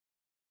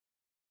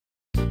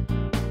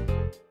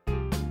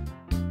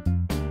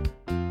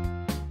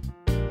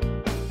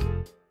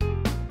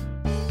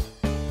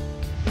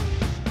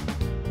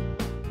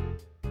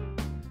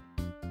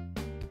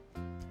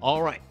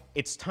All right,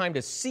 it's time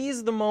to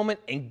seize the moment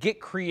and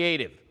get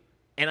creative.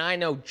 And I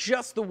know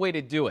just the way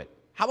to do it.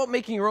 How about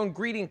making your own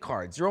greeting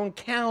cards, your own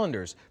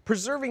calendars,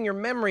 preserving your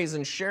memories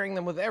and sharing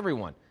them with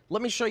everyone?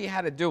 Let me show you how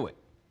to do it.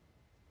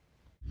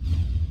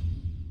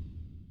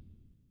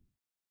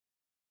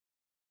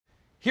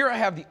 Here I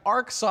have the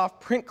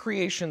ArcSoft Print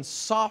Creations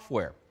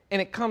software,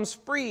 and it comes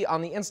free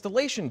on the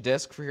installation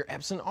disc for your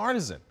Epson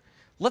Artisan.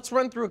 Let's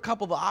run through a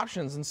couple of the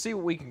options and see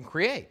what we can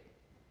create.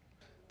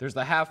 There's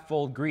the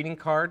half-fold greeting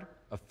card,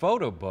 a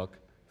photo book,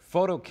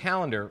 photo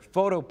calendar,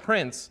 photo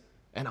prints,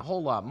 and a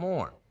whole lot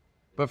more.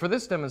 But for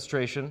this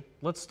demonstration,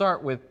 let's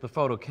start with the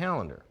photo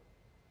calendar.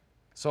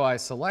 So I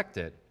select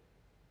it,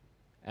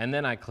 and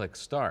then I click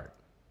Start.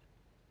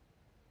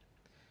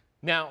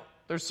 Now,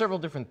 there's several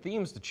different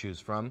themes to choose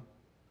from.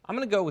 I'm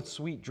going to go with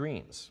Sweet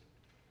Dreams.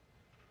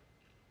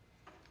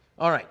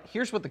 All right,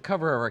 here's what the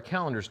cover of our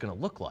calendar is going to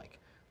look like.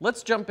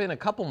 Let's jump in a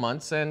couple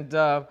months and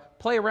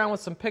play around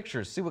with some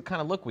pictures, see what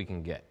kind of look we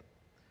can get.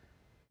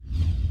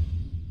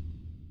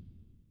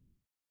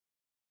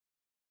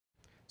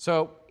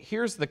 So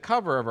here's the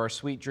cover of our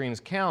Sweet Dreams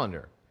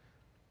calendar.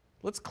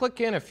 Let's click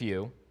in a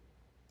few,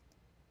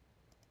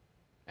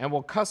 and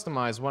we'll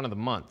customize one of the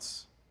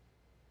months.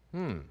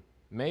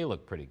 May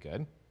look pretty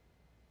good.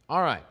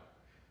 All right,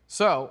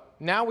 so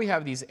now we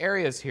have these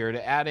areas here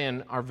to add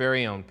in our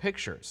very own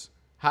pictures.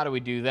 How do we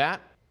do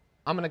that?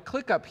 I'm going to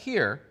click up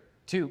here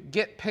to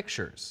Get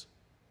Pictures.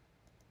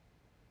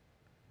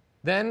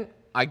 Then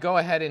I go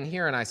ahead in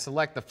here and I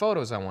select the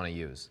photos I want to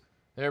use.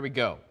 There we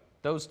go.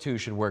 Those two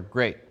should work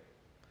great.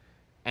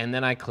 And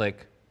then I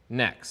click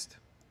Next.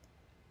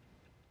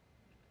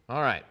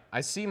 All right,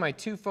 I see my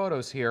two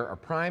photos here are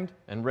primed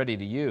and ready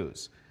to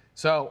use.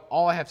 So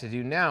all I have to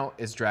do now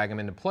is drag them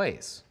into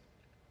place.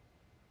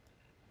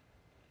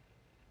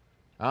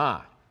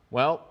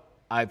 Well,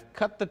 I've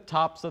cut the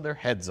tops of their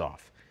heads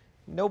off.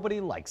 Nobody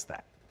likes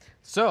that.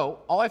 So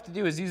all I have to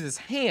do is use this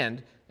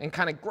hand and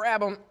kind of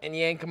grab them and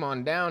yank them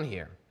on down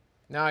here.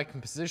 Now I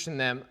can position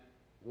them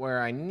where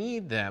I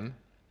need them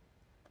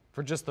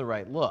for just the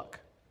right look.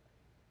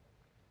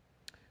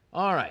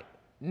 All right,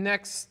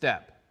 next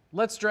step.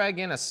 Let's drag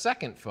in a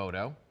second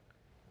photo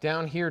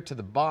down here to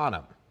the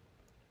bottom.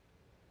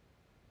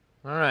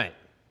 All right,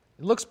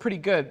 it looks pretty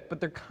good, but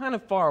they're kind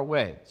of far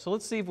away. So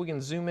let's see if we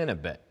can zoom in a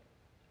bit.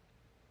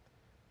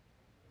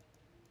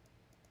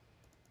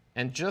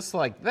 And just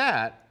like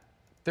that,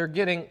 they're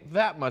getting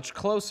that much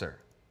closer.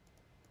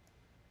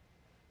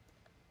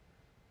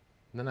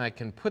 Then I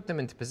can put them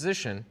into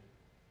position.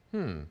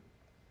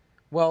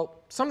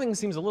 Well, something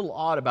seems a little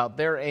odd about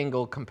their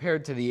angle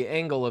compared to the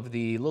angle of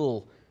the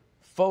little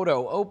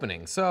photo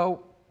opening.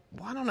 So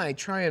why don't I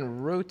try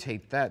and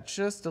rotate that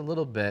just a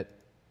little bit?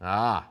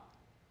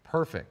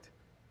 Perfect.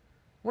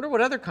 Wonder what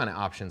other kind of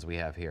options we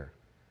have here.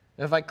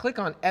 If I click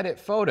on Edit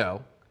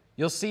Photo,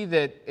 you'll see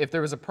that if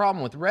there was a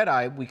problem with red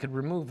eye, we could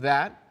remove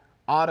that,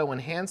 auto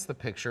enhance the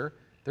picture.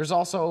 There's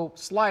also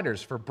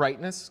sliders for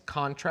brightness,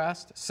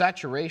 contrast,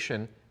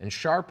 saturation, and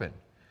sharpen.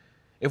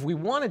 If we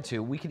wanted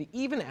to, we could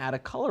even add a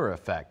color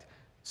effect,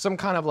 some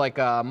kind of like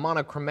a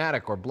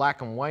monochromatic or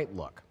black and white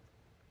look.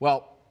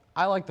 Well,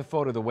 I like the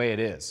photo the way it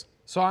is,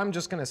 so I'm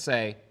just going to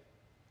say,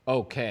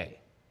 OK.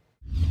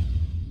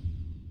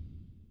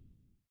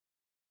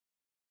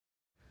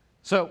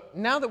 So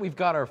now that we've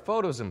got our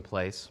photos in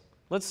place,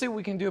 let's see what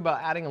we can do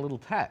about adding a little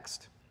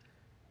text.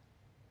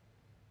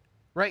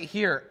 Right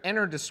here,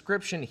 Enter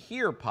Description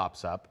Here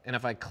pops up, and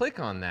if I click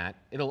on that,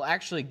 it'll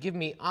actually give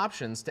me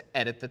options to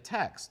edit the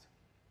text.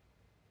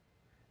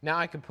 Now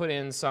I can put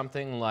in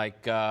something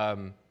like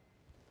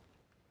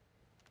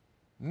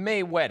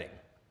May wedding.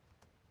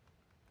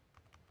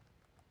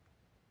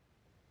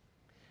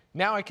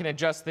 Now I can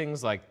adjust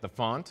things like the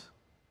font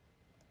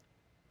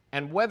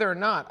and whether or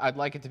not I'd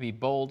like it to be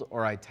bold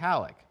or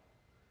italic.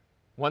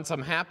 Once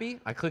I'm happy,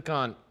 I click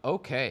on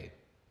OK.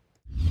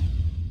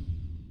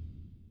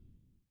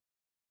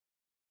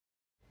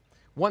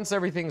 Once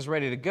everything's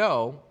ready to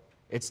go,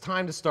 it's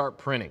time to start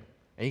printing.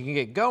 And you can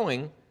get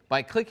going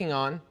by clicking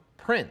on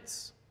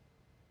Prints.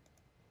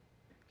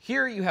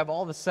 Here you have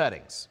all the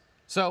settings.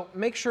 So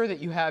make sure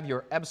that you have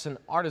your Epson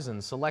Artisan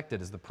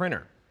selected as the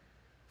printer.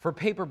 For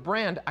paper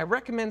brand, I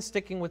recommend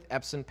sticking with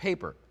Epson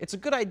paper. It's a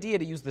good idea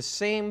to use the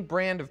same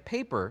brand of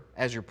paper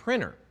as your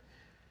printer.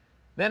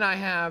 Then I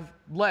have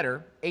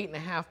letter,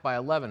 8.5 by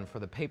 11 for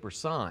the paper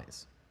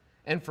size.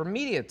 And for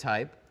media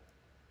type,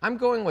 I'm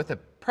going with a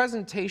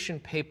presentation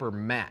paper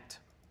matte.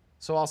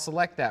 So I'll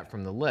select that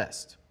from the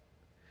list.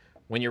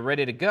 When you're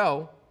ready to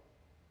go,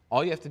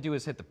 all you have to do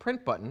is hit the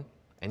print button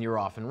and you're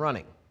off and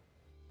running.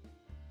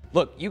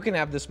 Look, you can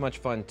have this much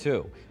fun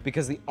too,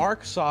 because the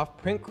ArcSoft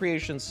Print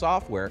Creations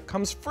software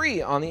comes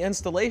free on the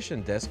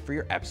installation disc for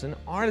your Epson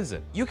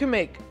Artisan. You can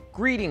make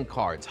greeting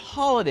cards,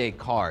 holiday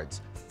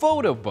cards,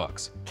 photo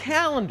books,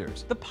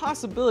 calendars. The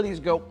possibilities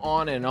go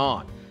on and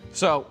on.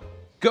 So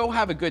go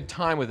have a good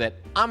time with it.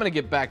 I'm gonna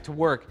get back to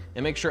work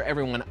and make sure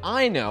everyone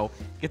I know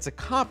gets a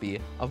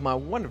copy of my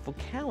wonderful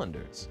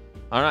calendars.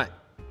 All right,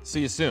 see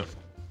you soon.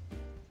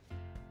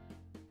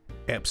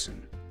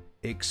 Epson.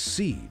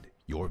 Exceed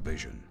your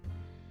vision.